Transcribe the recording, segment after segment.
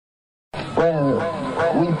Well,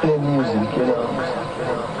 we play music, you know,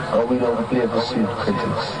 and we don't play for sweet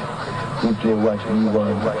critics. We play what we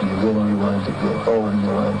want to play, when we want to play, how we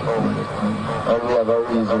want to play. And we have a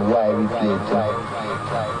reason why we play it,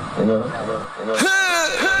 you know?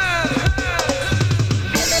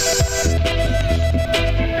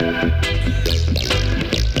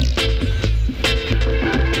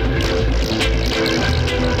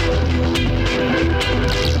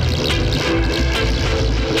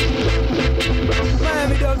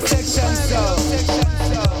 Miami Dub Section Sound.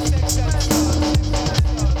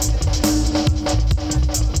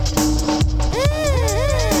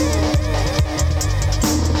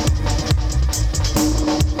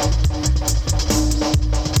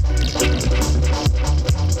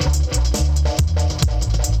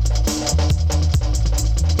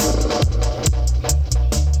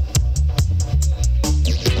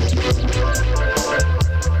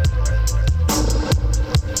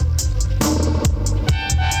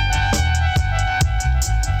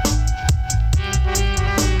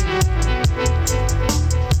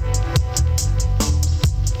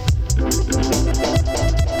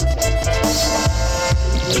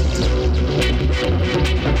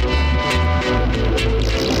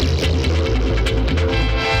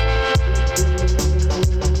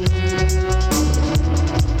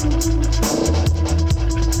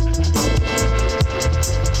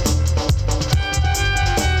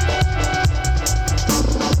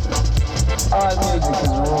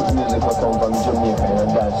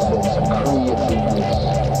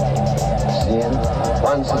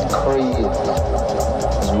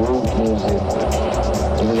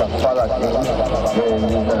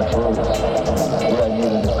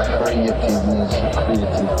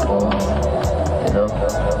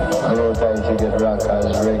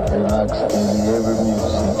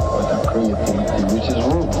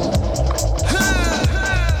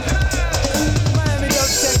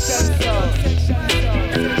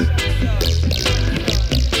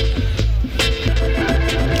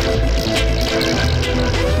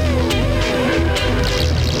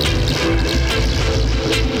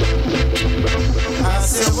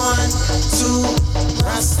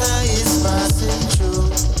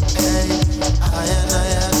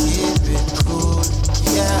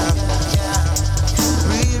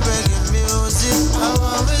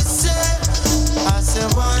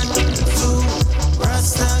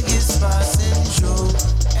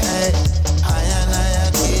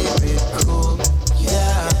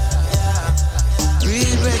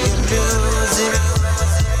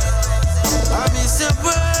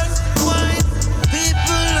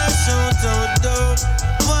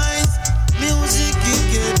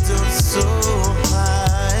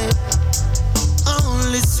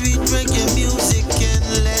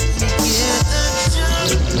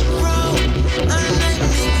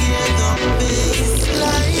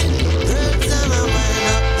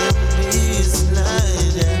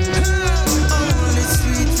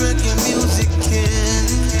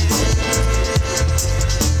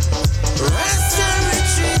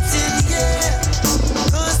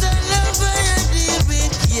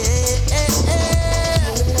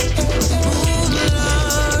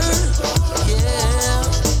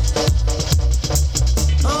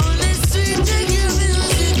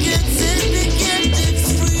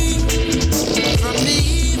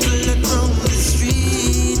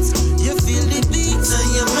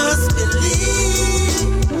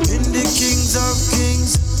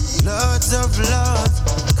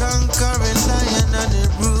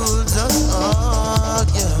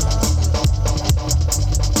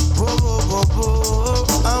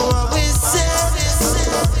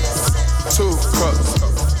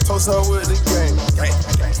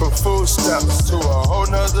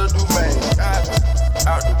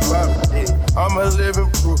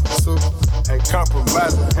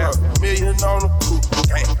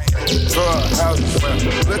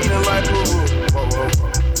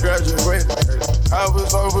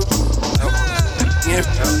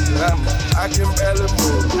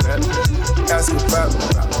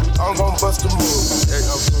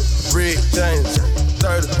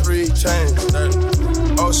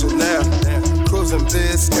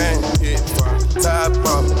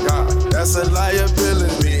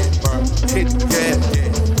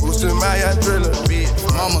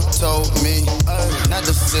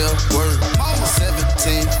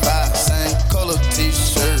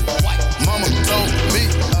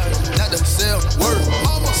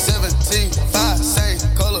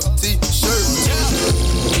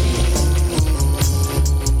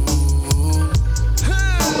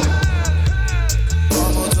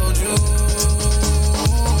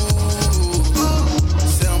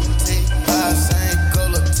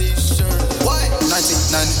 T-shirt.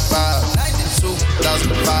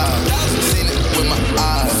 2005. Seen it with my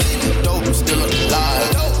eyes. Dope still alive.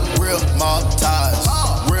 Real mob ties.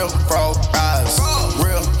 Real frog rise.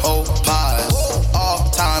 Real whole pies. All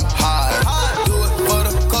time high. Do it for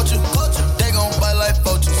the culture. They gon' bite like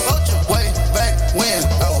vultures. Way back when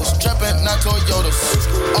I was trapping, not Toyotas.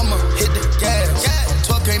 I'ma hit the gas.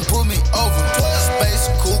 12 can't pull me over. Space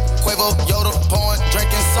coupe, Quavo, Yoda, pouring,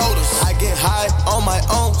 drinking sodas. I get high on my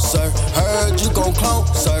own, sir. Heard you gon' clone,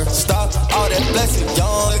 sir. Stop all that blessing,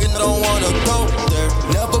 young nigga don't wanna go there.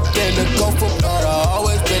 Never been a gopher, but I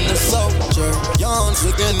always been a soldier. Young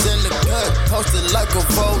chickens in the cut, posted like a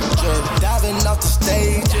vulture. Diving off the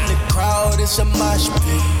stage in the crowd, it's a mosh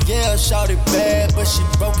pit. Yeah, shawty bad, but she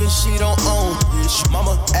broken, she don't own it.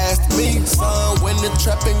 Mama asked me, son, when the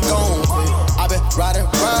trapping gon' quit. I been riding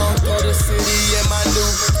around through the city in my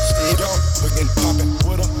new shit. Yo, looking poppin'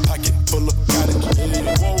 with a pocket full of cottage.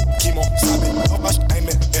 Whoa, chemo, stop it. Oh, I aim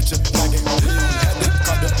it at your noggin. Had to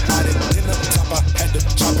cut the body in the top, I had to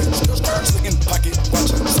chop it. Looking pocket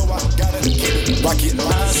watchin', so I gotta keep it rocket.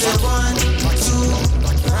 I said 1,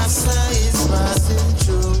 2, Rasta is passing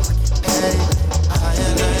through. Hey, I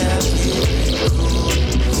am cool.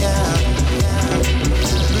 Yeah.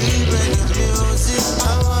 Bring the music,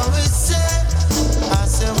 I always say. I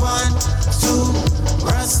said 1, 2,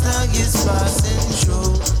 Rasta is passing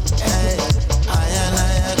through. Hey, I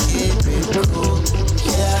keep it cool.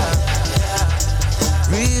 Yeah.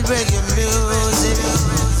 Real reggae music.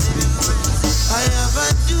 I have a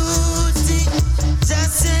duty,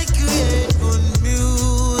 just say create good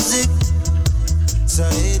music, so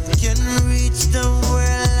it can reach the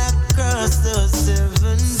world across the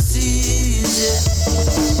 7 seas. Yeah.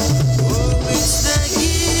 Oh, it's the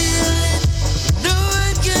healing, no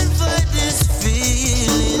one can fight this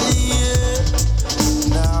feeling. Yeah.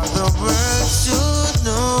 Now the world should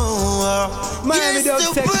know. Miami yes, Dub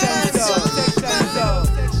the world should know.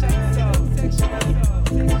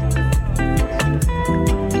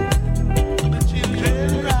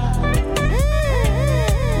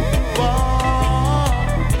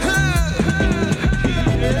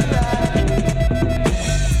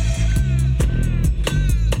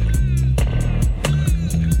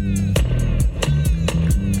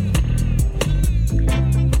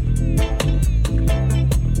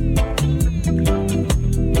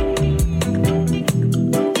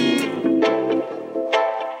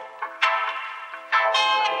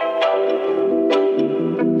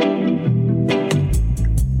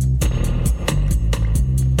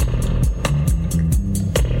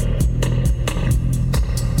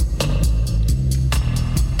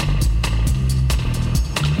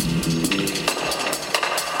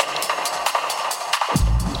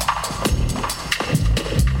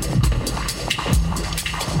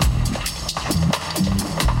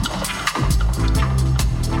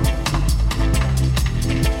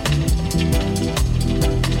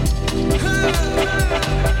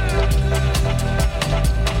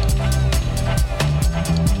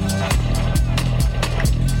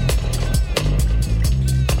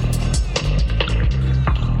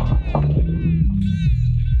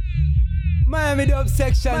 Miami Dub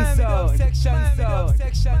Section Sound.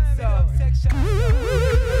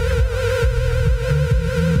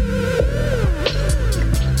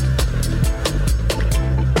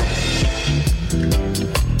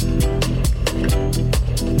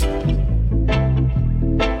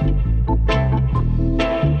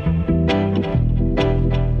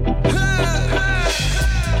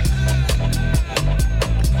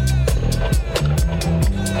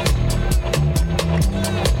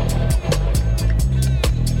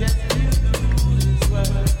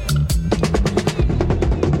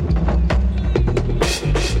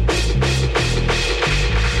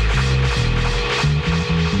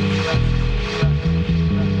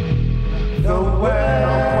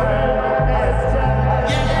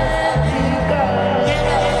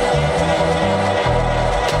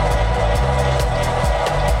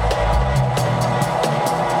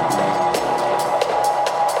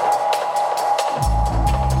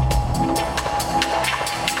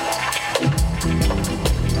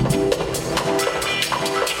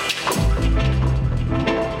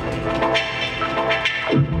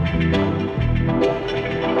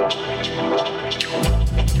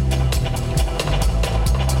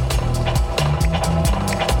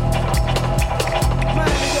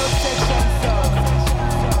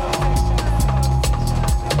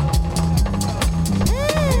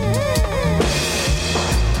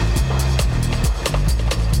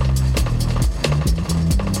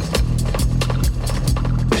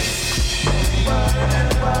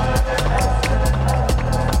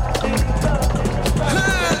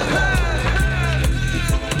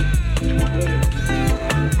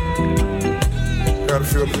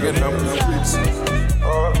 real big numbers.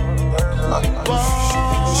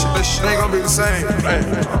 This shit ain't gonna be the same.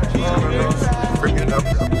 Freaking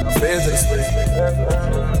numbers. Feds ain't sweet.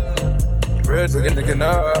 Treasure get nigga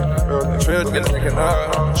nah. Treasure get nigga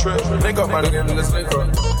nah. Treasure link up my nigga, let's link up.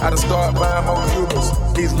 I done start buying more Cubans.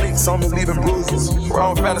 These links on me leaving bruises.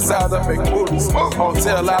 Wrong fantasize, I make movies. Won't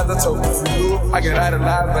tell lies, I told you. I get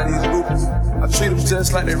idolized by these groupies. I treat them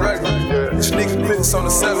just like they regular. Sneaking pics on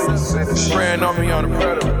the celly. Praying on me on the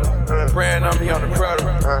predator. Praying on me on the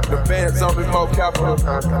predator. The bands on me more capital.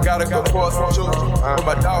 Got a good course from children. But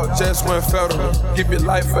my dog just went federal. Give your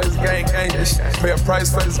life for this gang, this shit. Pay a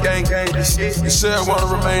price for this gang, this shit. You should wanna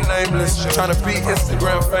remain nameless. Tryna be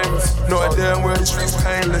Instagram famous. Know it damn well the streets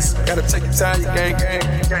painless. Gotta take your time, you gang.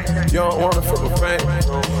 You don't wanna feel the pain.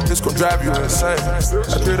 This gon' drive you insane.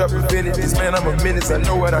 I did up infinities, man, I'm a menace. I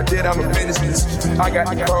know what I did, I'm a finish this. I got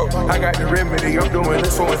the code, I got the remedy. I'm doing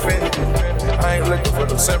this for infinity. I ain't looking for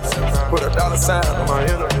no sympathy. Put a dollar sign on my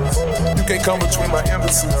enemies. You can't come between my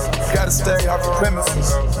embassies. Gotta stay off the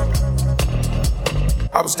premises.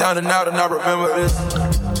 I was down and out and I remember this.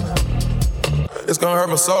 It's gonna hurt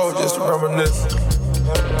my soul just to reminisce.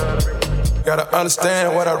 Gotta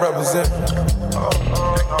understand what I represent.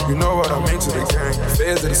 You know what I mean to the gang.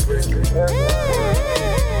 Feds in the street.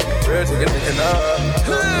 Treasure get nigga nah.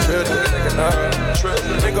 Treasure get nigga nah.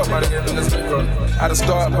 Treasure link up my nigga, let's link up. I done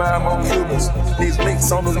start buying more Cubans. These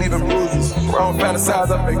links on me leaving bruises. Wrong fantasize,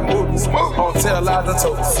 I make movies. Won't tell lies, I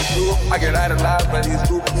told you. I get idolized by these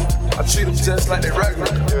groupies. I treat them just like they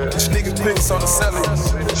regular. Sneaking pics on the celly.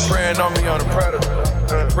 Praying on me on the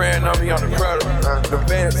predator. Praying on me on the predator. The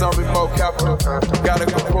bands on me more capital. Got a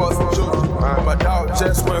good course from children. But my dog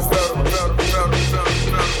just went federal.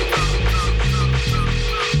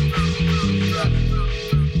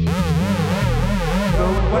 The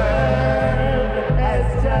world has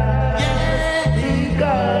just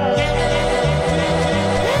begun.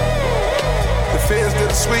 The feds did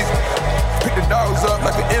the sweep. Pick the dogs up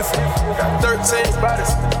like an infant. Got 13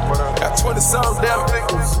 bodies. Got 20-some damn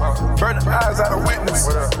victims. Burn the eyes out of witness.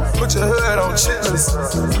 Put your hood on chitlins.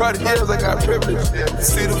 Proud of years I got privilege.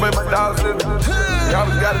 See the way my dogs living. I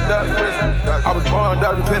always got a dog in prison. I was born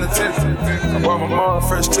out of the penitentiary. I bought my mom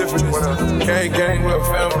fresh Tiffany. Gang with a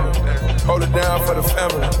family. Hold it down for the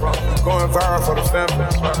family. Going viral for the family.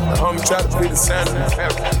 The homie tried to be the sanity.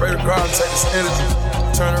 Pray to God take this energy.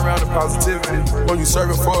 Turn around to positivity. When you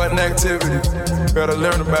serving for an activity, better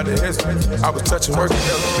learn about the history. I was touching work in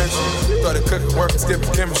elementary. Started cooking, working,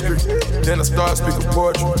 skipping chemistry. Then I started speaking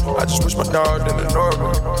poetry. I just wish my dog didn't ignore me.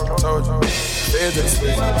 I told you, feds in the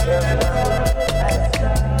street.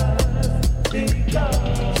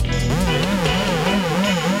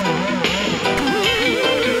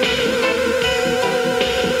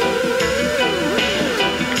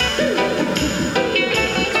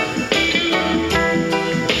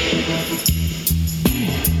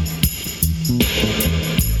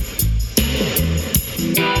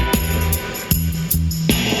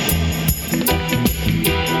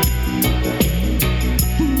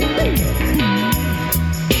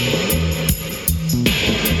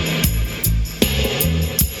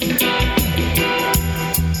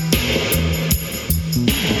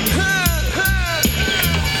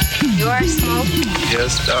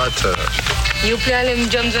 Yes, daughter. You play all them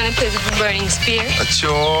drums when you play for Burning Spear?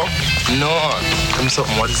 Sure. No. Tell me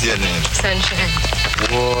something. What is your name? Sunshine.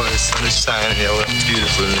 Whoa, Sunshine. Yeah, what a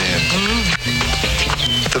beautiful name.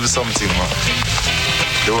 Tell me something, man.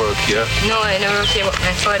 You work here? No, I never work here, but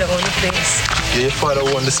my father owned the place. Yeah, your father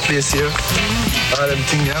owned this place here? All them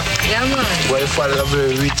things, yeah? Yeah, man. Well, your father is a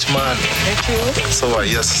very rich man. That's true. So what,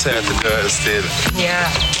 you're a society girl still? Yeah.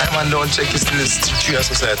 I man don't check you still is true a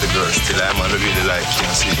society girl still. I man really like you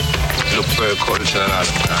and see. Look for your culture and all of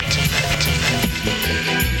that.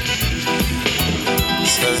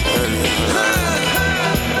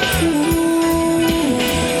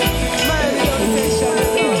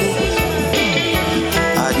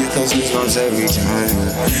 Those goosebumps every time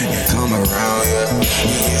you come around, yeah.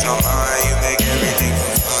 You ease my mind, you make everything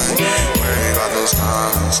fun. Worry about those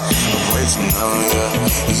times, I'm way too young,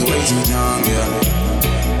 yeah. It's way too young,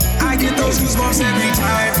 yeah. I get those goosebumps every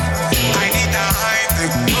time. I need that hype,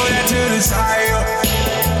 throw that to the side,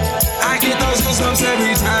 yeah. I get those goosebumps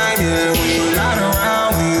every time, yeah. When you're not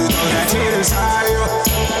around, when you throw that to the side,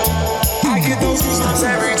 yeah. I get those goosebumps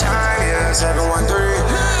every time, yeah. 713 through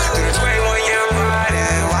the 21 year ride,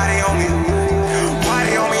 yeah.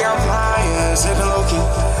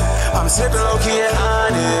 I'm sipping low-key and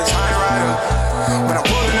honest, fine rider. When I'm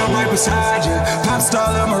pulling up right beside you, pop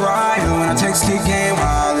star Lil Mariah. When I take stick game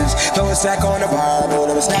wireless, throw a stack on the Bible.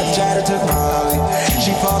 Never Snapchat or took Molly.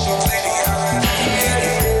 She falls from lady,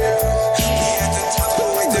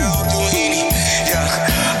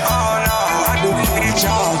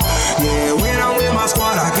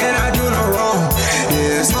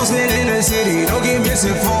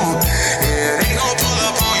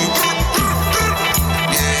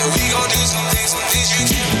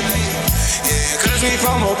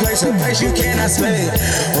 it's a place you cannot stay,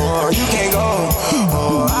 or you can't go,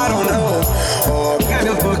 or I don't know, or kind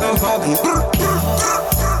of put the funky.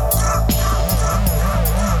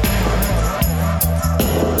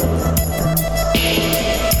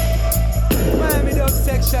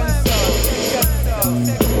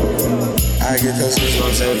 I get those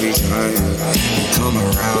goosebumps every time you come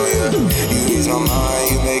around, yeah. You ease my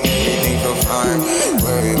mind, you make everything feel fine.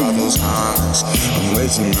 Worry about those times, I'm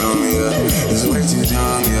way too numb, yeah. It's way too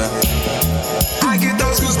dumb, yeah. I get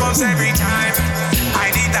those goosebumps every time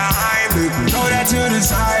I need the hype, throw that to the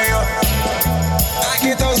side, yeah. I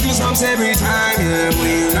get those goosebumps every time, yeah.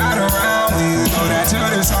 When you're not around, when you throw that to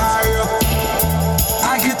the side,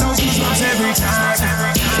 yeah. I get those goosebumps every time.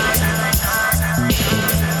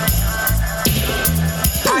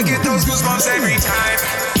 I get those goosebumps every time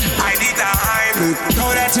I need the hype, throw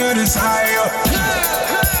that to the side.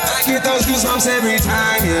 I get those goosebumps every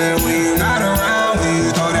time, yeah. When you're not around, when you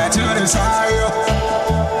throw that to the side.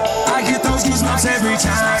 I get those goosebumps every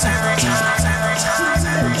time.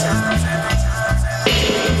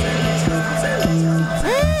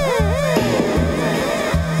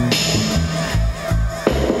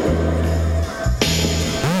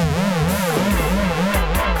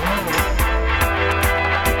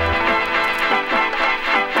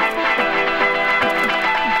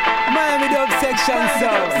 Section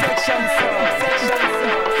sound.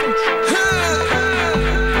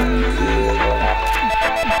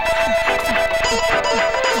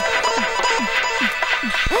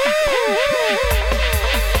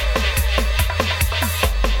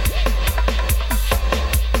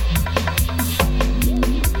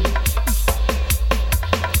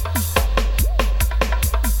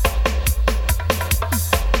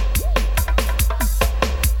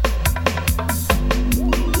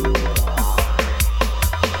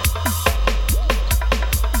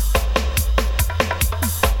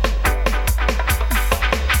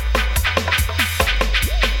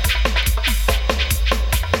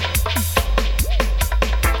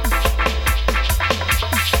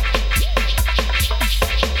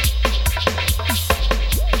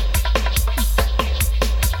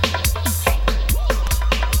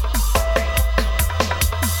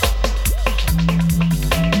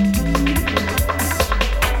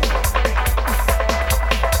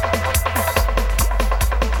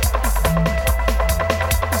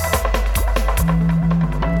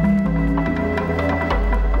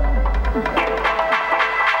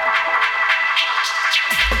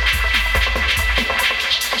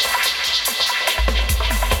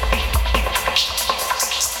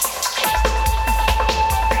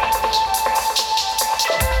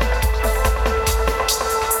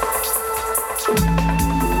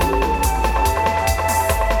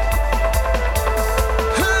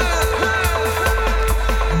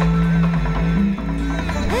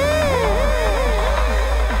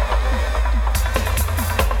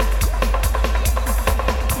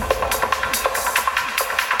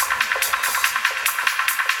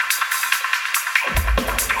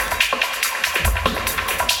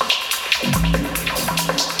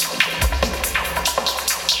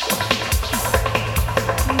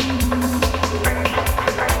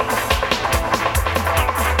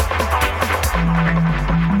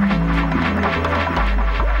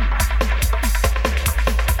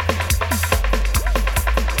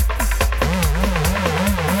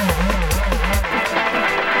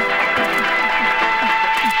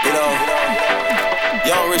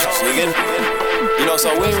 So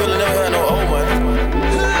we ain't really never had no old money.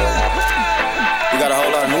 We got a whole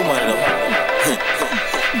lot of new money though.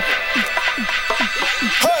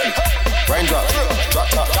 Hey, raindrop, drop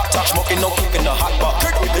top, smoking no cooking the hot pot.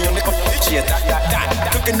 Then your nigga bitch, yeah, that.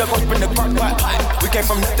 Cooking the rope in the crock pot. We came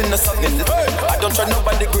from nothing to something. I don't try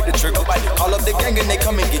nobody, grip the trigger. Call up the gang and they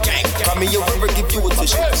come and get gang. Call me a river, give you a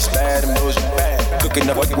tissue. Bad and bullshit, bad. Cooking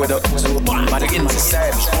up with a zoo. My niggas is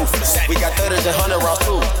savage, ruthless. We got 30s and 100 rounds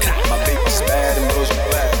too. My baby's bad and bullshit,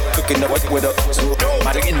 bad. Cooking up with a zoo.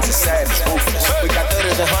 My niggas is savage, ruthless. We got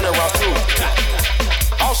 30s and 100 rounds too.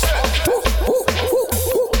 All set.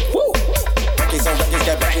 Records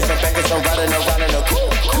got backers, I'm riding around in a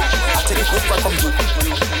coupe. I take a quick break from you.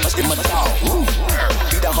 Let's get my dog.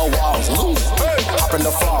 Beat down her walls. Hop in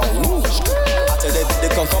the fall. I tell that bitch they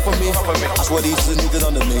come for me. I swear these niggas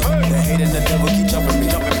under me. They hating the devil keep jumping me.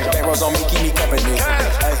 Back rows on me, keep me company.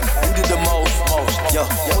 Hey, you did the most. Yeah,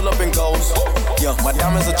 pull up and goes. Yeah, my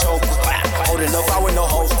diamonds a choker. Holding up, I with no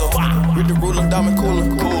holster. With the ruler, diamond cooler.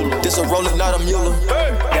 This a roller, not a mule.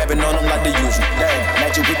 Dabbing on them like the usual.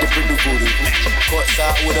 Magic with the pretty booty.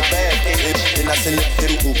 Courtside with a bad bitch, then I send it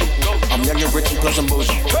to the Uber. I'm young and rich and plus I'm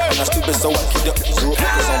bougie. I'm not stupid, so I keep the zoo.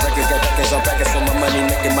 Focus on records, got package on package, so my money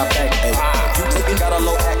making my back. Ay, you taking got a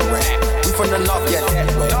low act rate. We from the north, yeah,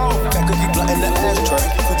 that way. Got cookie blunt in the ashtray.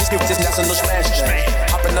 Cookies give this national smash day.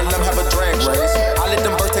 Hop in the limb, have a drag race. I let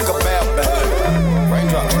them birds take a bath bag.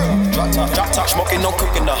 Raindrop, drop top, smoking, no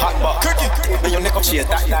cooking the hot pot. Cookie, then your nigga, she a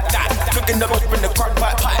dot. Cooking the up in the crock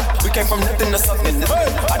pot. We came from nothing to something.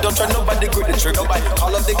 I don't try nobody, grip the trick. Nobody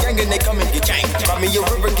call up the gang and they come and get gang. Buy me a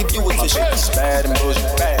river, give you a tissue. Bad and bullshit,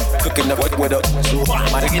 bad. Cooking up with a zoo.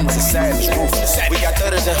 My niggas is savage, ruthless. We got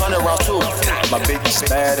 30s and 100 rounds too. My bitch is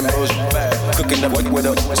bad and bullshit, bad. Cooking up with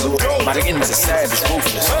a zoo. My niggas is savage,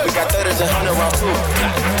 ruthless. We got 30s and 100 rounds too.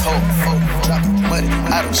 Drop money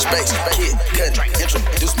out of space. Kid, cut,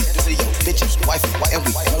 introduce me to your bitch's wife, and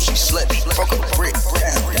we know she slutty. Broke a brick,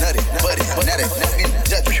 down, nutty, buddy, nutty, in the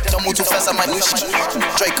Dutch. Don't move too fast, I might lose you.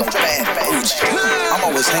 Draco, bad, Gucci. I'm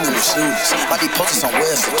always hanging with shooters. Might be posted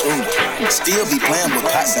somewhere, so too. Still be playing with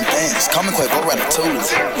pots and pans. Call me Quavo Ratatouille.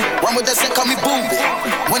 Run with that set, call me Booby.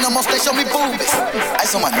 When I'm on stage, show me boobies.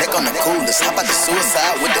 Ice on my neck on the coolest. How about the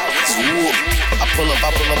suicide with the swoop? I pull up,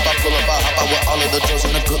 hop out with all of the drugs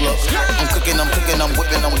and the good luck. I'm cooking, I'm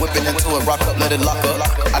whipping into it, rock up, let it lock up.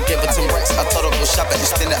 I gave her 10 racks, I told her go shop and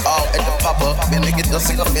extend it all at the pop-up. Man, nigga, don't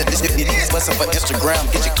sing up here, this is bustin' for Instagram,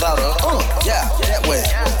 get your clout up. Yeah, that way.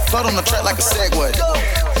 Float on the track like a Segway.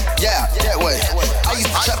 Yeah, that way. I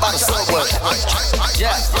used to trap by the subway.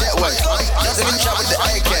 Yeah, that way. Nothing in trap with the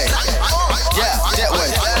AK. Yeah, that way.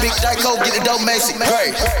 Big Dyco, get the dope Macy.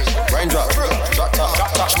 Hey, raindrop, drop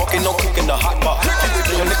top, smoking, no cooking the hot pot.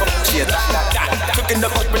 Your nigga, she a dot. Cooking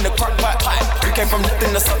up in the crock pot. We came from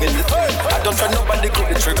nothing to something. I don't try nobody,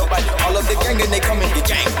 grip the trigger. All of the gang and they come and get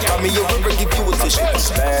gang. Buy me a river, give you a tissue.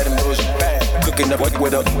 Bad and bullshit, bad. Cooking up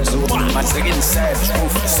with a zoo. My nigga is savage,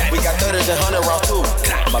 ruthless. We got 30s and 100 rounds too.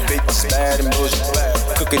 My bitch is bad and bullshit, bad.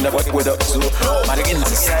 Cooking up with a zoo. My nigga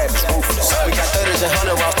is savage, ruthless. We got 30s and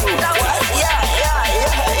 100 rounds too. Yeah.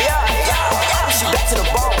 She back to the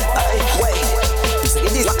bone. Wait.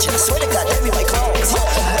 It is watching. I swear to God, that be my clothes.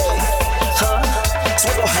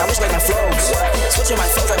 Switch on how much like my flows. Switching my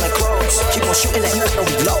flows like my clothes. Keep on shooting at you and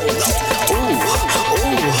reload. Ooh.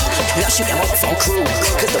 Now shoot that motherfucking crew.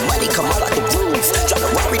 Cause the money come out like the roof. Drop the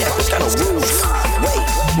Rari, that bitch got no roof. Wait,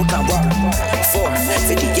 what kind of rock?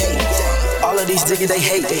 458. All of these niggas they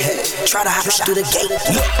hate. Try to hop through the gate.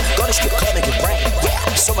 Look, go to strip club and get brain. Yeah,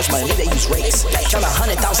 so much money they use rates. Count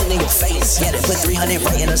 100,000 in your face. Yeah, they put 300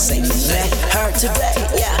 right in her safe. Met her today.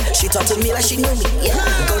 Yeah, she talked to me like she knew me. Yeah,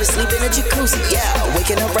 go to sleep in a jacuzzi. Yeah,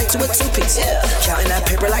 waking up right to a two-piece. Yeah, counting that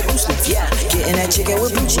paper like loose leaf. Yeah, getting that chicken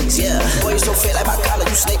with blue cheese. Yeah, boy you so fit like my collar.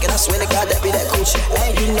 You snake and I swear to God that be that coochie.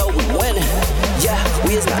 And you know we winning. Yeah,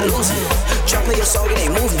 we is not losing. Try play your song, it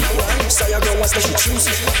ain't moving. So your girl wants that she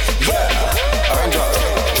choosing. Yeah.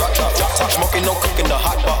 Drop top, smoking, no cooking the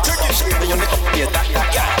hot pot. Then your nigga, yeah, that.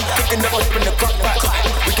 Cooking up in the crock pot.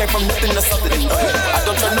 We came from nothing to something. I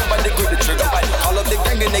don't try nobody, grip the trigger. All of the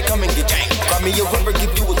gang and they come and get gang. Buy me a river, give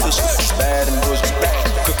you a tissue. Bad and bullshit, bad.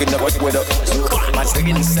 Cooking up with a zoo. My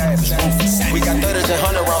nigga is savage, ruthless. We got 30s and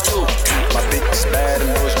 100 rounds too. My bitch is bad and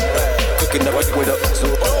bullshit, bad. Cooking up with a zoo.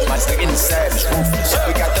 My nigga is savage, ruthless.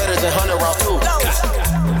 We got 30s and 100 rounds too.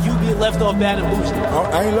 You being left off bad and boosted.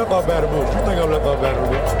 I ain't left off bad and boosted. You think I'm left off bad and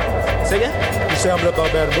boosted? Say again? You say I'm left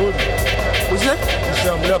off bad and boosted? What you say? You say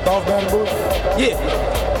I'm left off bad and boosted? Yeah.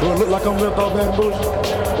 Do it look like I'm left off bad and boosted?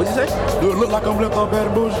 What you say? Do it look like I'm left off bad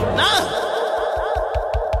and boosted? Nah.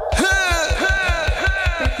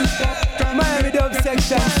 Miami Dub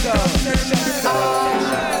Section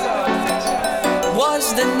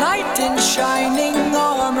Was the knight in shining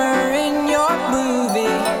armor in your movie?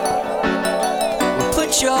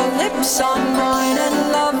 Put your lips on mine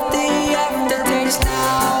and love the aftertaste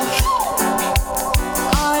now.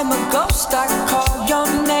 I'm a ghost, I call your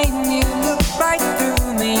name, you look right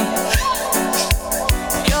through me.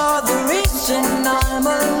 You're the reason I'm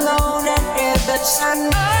alone and it's a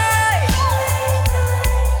night.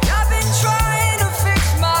 I've been trying to fix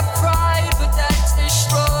my pride, but that's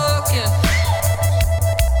destroyed.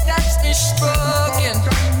 That's destroyed.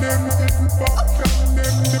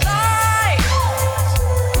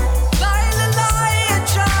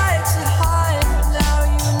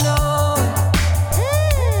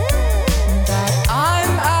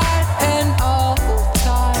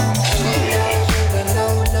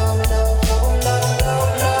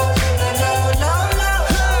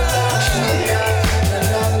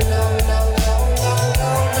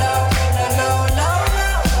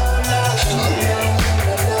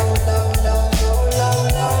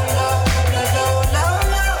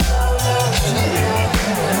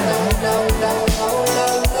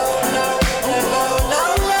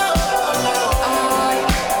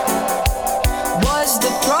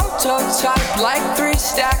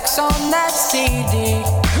 tracks on that CD.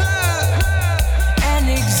 An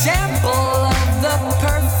example of the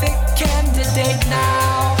perfect candidate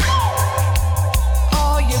now.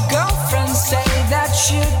 All your girlfriends say that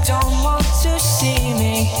you don't want to see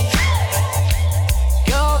me.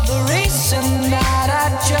 You're the reason that I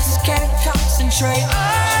just can't concentrate.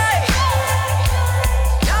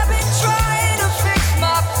 I've been trying to fix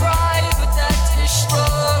my pride, but that's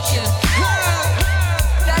destruction.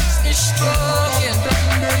 That's destruction.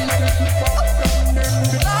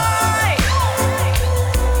 Lie,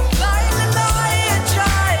 lie, lie, and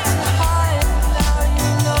try to hide. Now you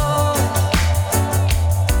know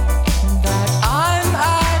that I'm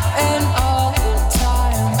at an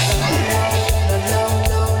all-time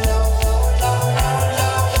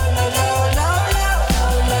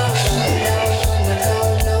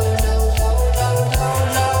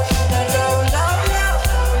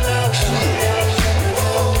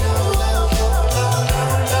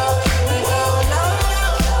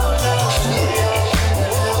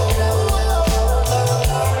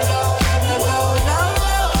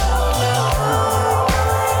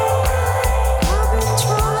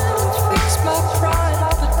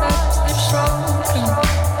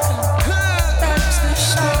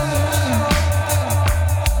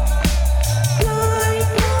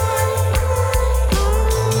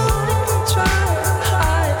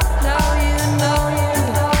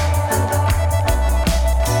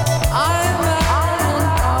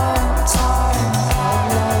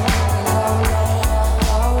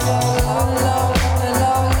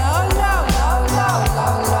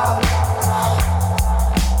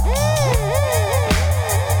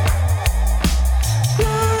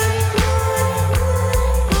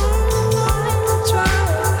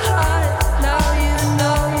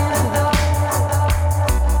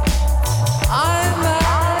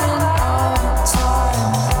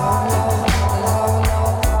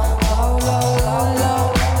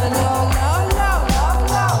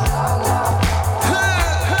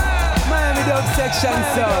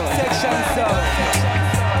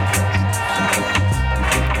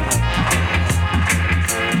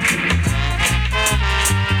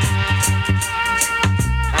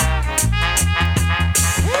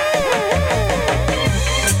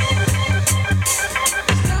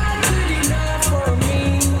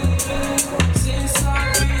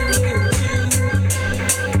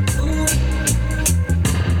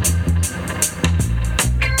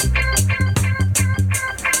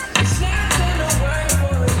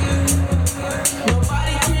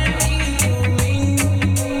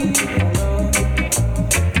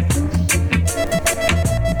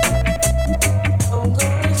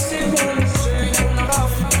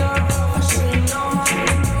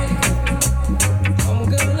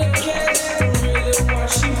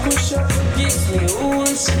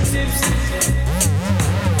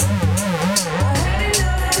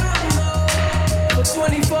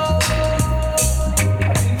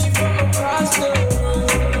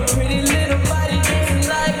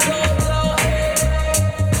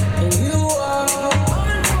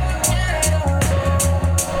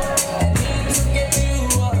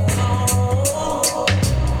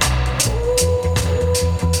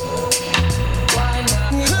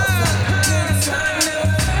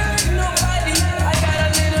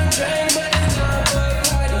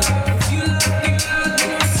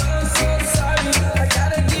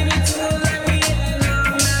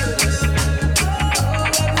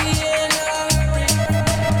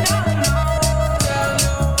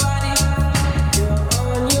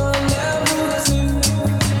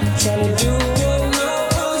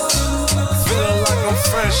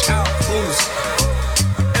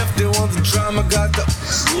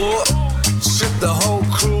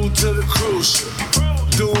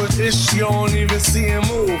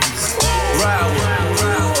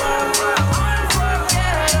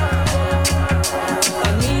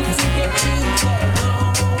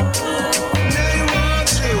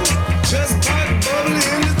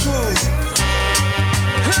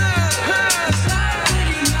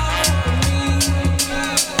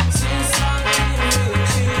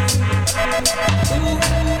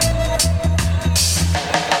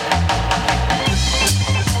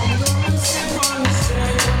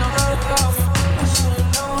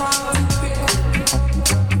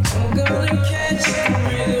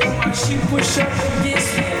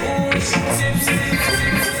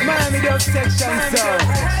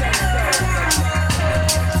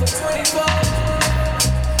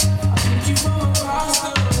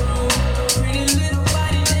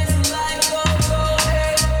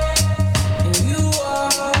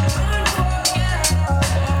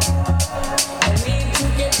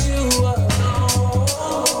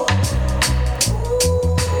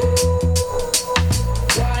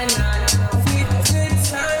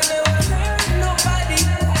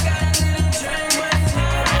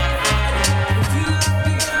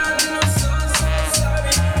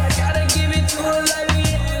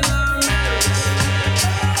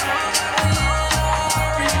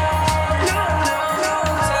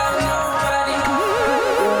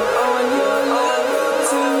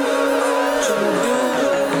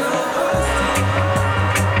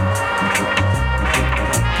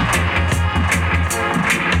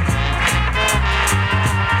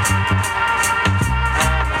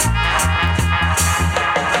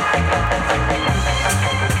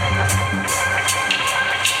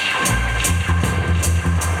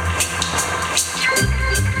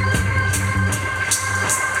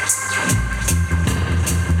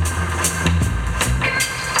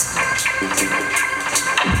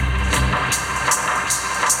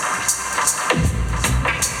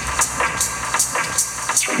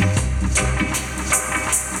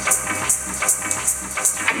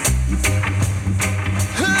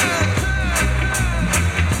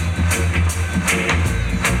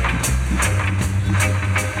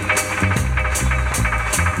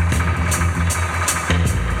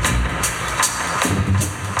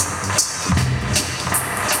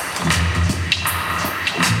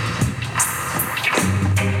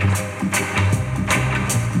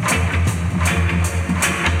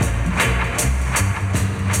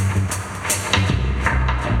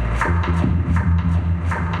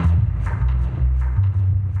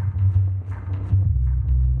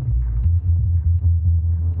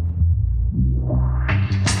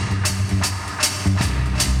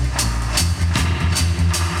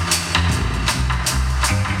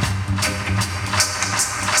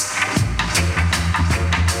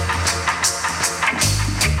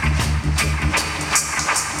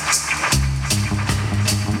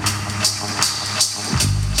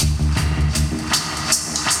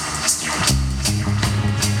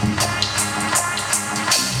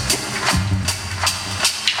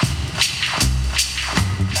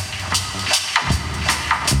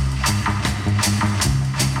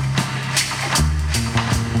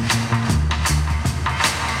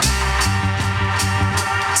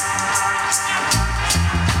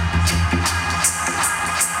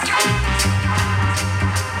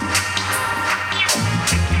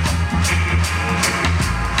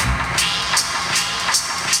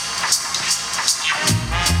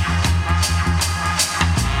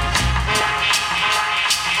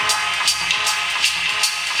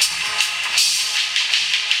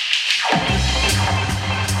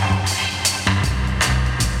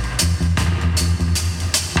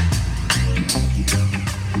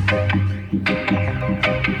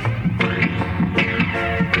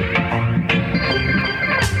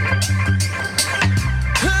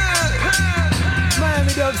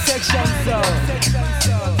Miami Dub Section Sound.